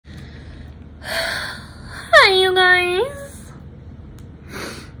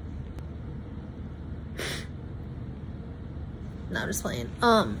just playing.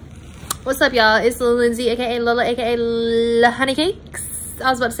 What's up, y'all? It's Lil Lindsay, aka Lola, aka La Honey Cakes. I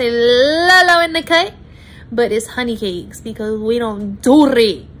was about to say Lolo in the cut, but it's Honey Cakes because we don't do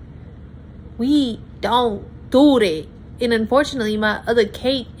it. We don't do it. And unfortunately, my other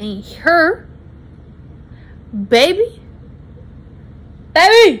cake ain't here. Baby.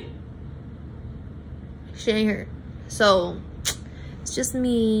 She ain't here. So, it's just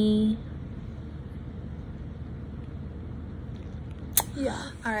me.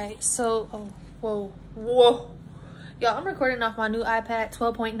 Yeah. Alright, so, whoa. Y'all, I'm recording off my new iPad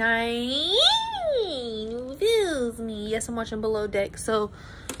 12.9. Feels me. Yes, I'm watching Below Deck. So,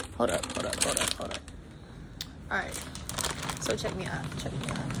 hold up. Alright. So, check me out.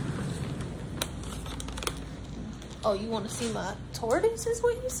 Oh, you want to see my tortoise is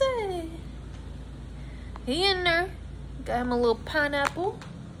what you said? He in there. Got him a little pineapple.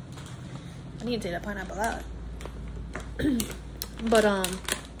 I need to take that pineapple out. But,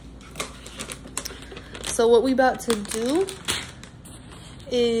 so what we about to do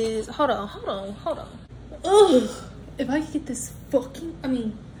is, hold on. Ugh. If I could get this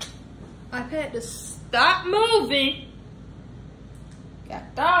iPad to stop moving.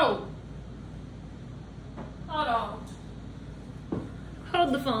 Got dog. Hold on.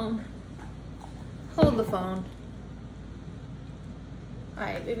 Hold the phone.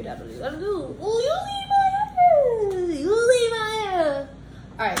 Alright, baby, that'll do. Oh, you leave my hair.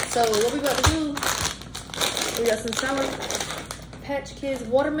 Alright, so what we about to do, we got some Sour Patch Kids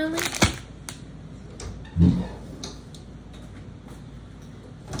watermelon.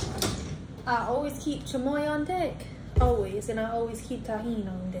 I always keep Chamoy on deck. Always. And I always keep tahini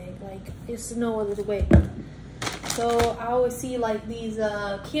on deck. Like, it's no other way. So I always see like these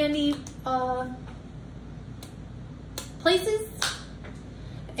candy places,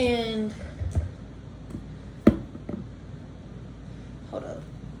 and hold up,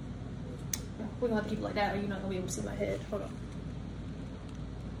 we're gonna have to keep it like that or you're not gonna be able to see my head. Hold on,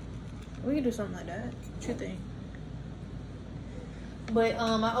 we can do something like that. What you think? But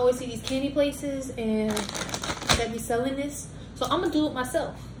I always see these candy places and that be selling this, so I'm gonna do it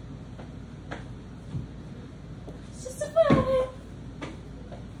myself.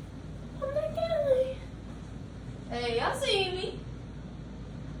 Hey, y'all see me?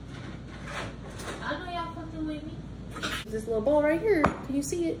 I know y'all fucking with me. This little ball right here. Can you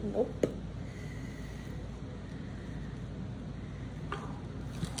see it? Nope.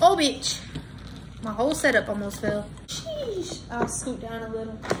 Oh, bitch. My whole setup almost fell. Sheesh. I'll scoot down a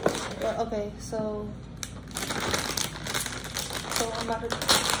little. But, okay, so I'm about to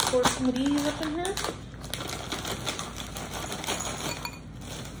pour some of these up in here.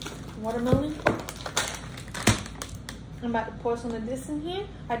 Watermelon. I'm about to pour some of this in here.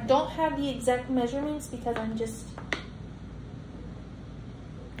 I don't have the exact measurements because I'm just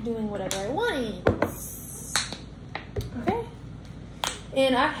doing whatever I want. Okay.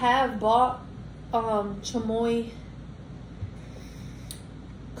 And I have bought Chamoy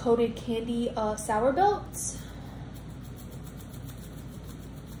coated candy sour belts.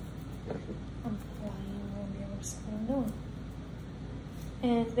 I'm flying, I won't be able to see what I'm doing.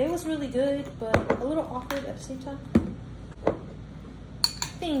 And they was really good, but a little awkward at the same time.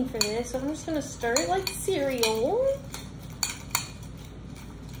 Thing for this, so I'm just gonna stir it like cereal.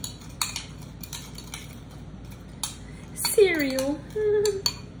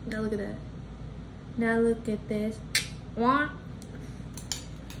 Now look at that. Now look at this. Alright,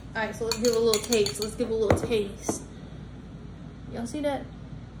 so let's give it a little taste. Y'all see that?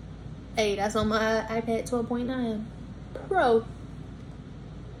 Hey, that's on my iPad 12.9 Pro.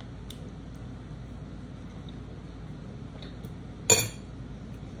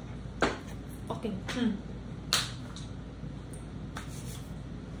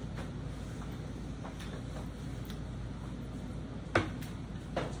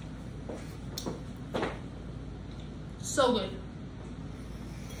 So good.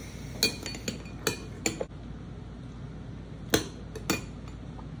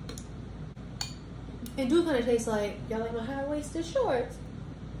 It do kind of taste like, y'all like my high-waisted shorts.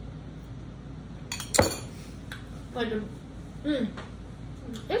 Like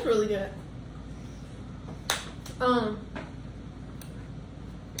it's really good.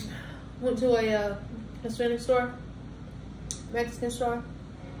 Went to a Hispanic store, Mexican store.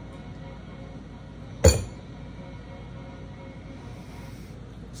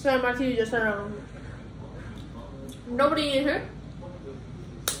 Turned my TV just turned on. Nobody in here.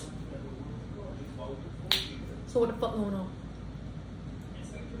 So what the fuck going on?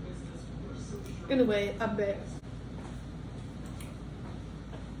 Anyway, I'm back.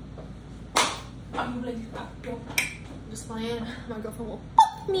 Just playing. My girlfriend will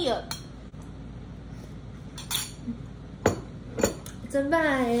fuck me up. It's a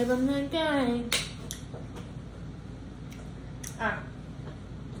vibe. I'm not gay. Alright.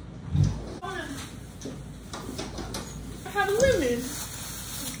 I have lemons.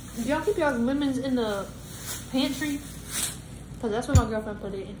 Do y'all keep y'all lemons in the pantry? Because that's where my girlfriend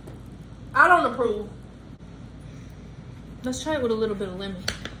put it in. I don't approve. Let's try it with a little bit of lemon.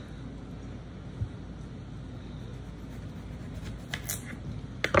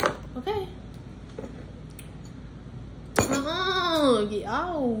 Okay. Get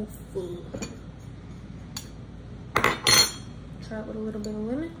off. Try it with a little bit of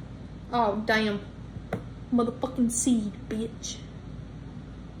lemon. Oh, damn. Motherfucking seed, bitch.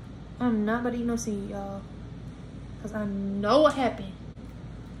 I'm not about to eat no seed, y'all. Because I know what happened.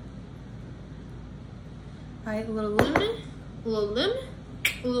 Alright, a little lemon. A little lemon.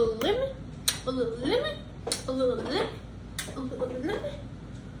 A little lemon. A little lemon. A little lemon. A little lemon.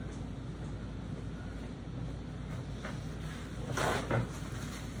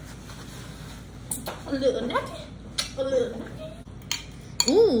 A little nothing. A little nothing.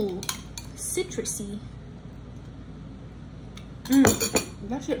 Ooh, citrusy.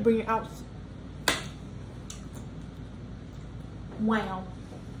 That should bring it out. Wow.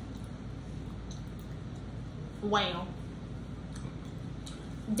 Wow.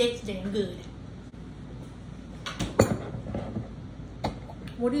 That's damn good.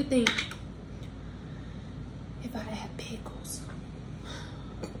 What do you think if I had pickles?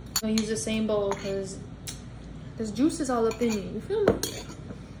 I'm gonna use the same bowl because there's juices all up in it. You feel me?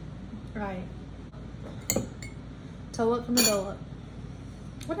 Right. Toe up from the dough up.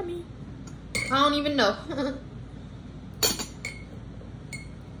 What I mean? I don't even know.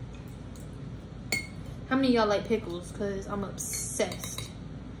 How many of y'all like pickles? Because I'm obsessed.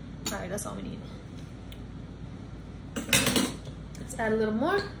 Alright, that's all we need. Let's add a little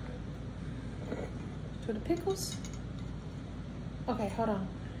more to the pickles. Okay, hold on.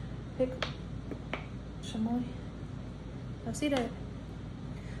 Pickle. Chamoy. I see that.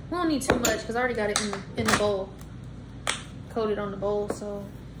 We don't need too much because I already got it in the bowl. Coated on the bowl, so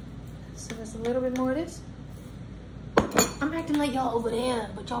there's a little bit more of this. I'm acting like y'all over there,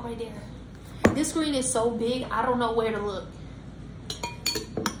 but y'all right there. This screen is so big, I don't know where to look.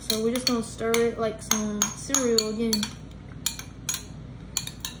 So we're just gonna stir it like some cereal again.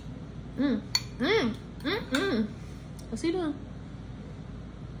 What's he doing?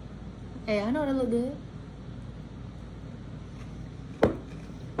 Hey, I know that look good.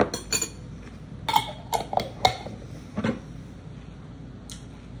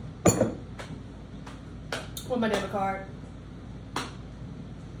 With my debit card.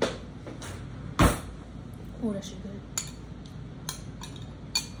 Oh, that shit good.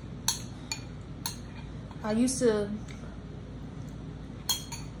 I used to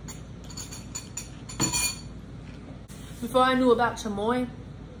before I knew about chamoy,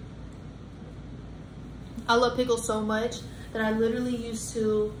 I love pickles so much that I literally used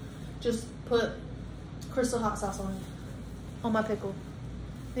to just put crystal hot sauce on my pickle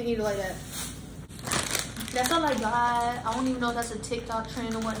and eat it like that. That's all I got. I don't even know if that's a TikTok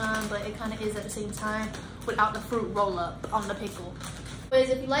trend or whatnot, but it kind of is at the same time without the fruit roll up on the pickle. But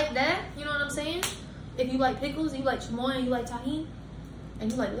if you like that, you know what I'm saying? If you like pickles, you like chamoy, and you like tahini, and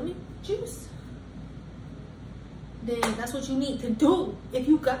you like lemon juice, then that's what you need to do. If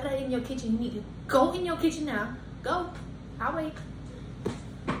you got that in your kitchen, you need to go in your kitchen now. Go. I'll wait.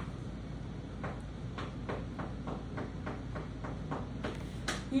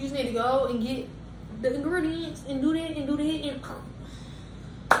 You just need to go and get the ingredients and do that and do that and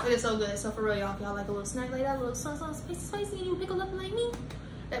it is so good. So for real, y'all, if y'all like a little snack like that, a little something spicy, and you pickle up like me,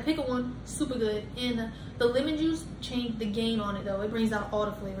 that pickle one, super good. And the lemon juice changed the game on it though. It brings out all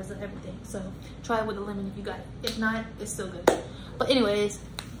the flavors and everything. So try it with the lemon if you got it. If not, it's still good. But anyways,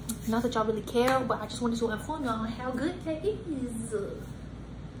 not that y'all really care, but I just wanted to inform y'all how good that is.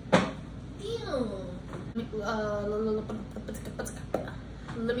 Damn.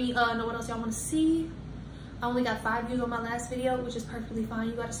 Let me know what else y'all want to see. I only got 5 views on my last video, which is perfectly fine.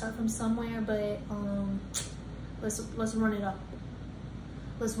 You gotta start from somewhere, but let's run it up.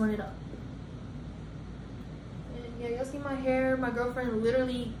 Let's run it up. And yeah, y'all see my hair? My girlfriend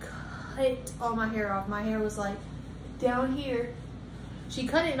literally cut all my hair off. My hair was like down here. She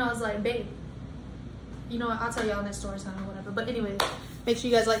cut it and I was like, babe, you know what? I'll tell y'all next story time or whatever. But anyway, make sure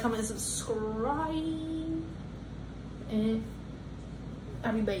you guys like, comment, and subscribe. And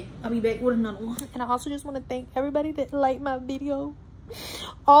I'll be back with another one. And I also just want to thank everybody that liked my video.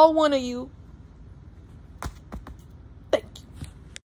 All one of you.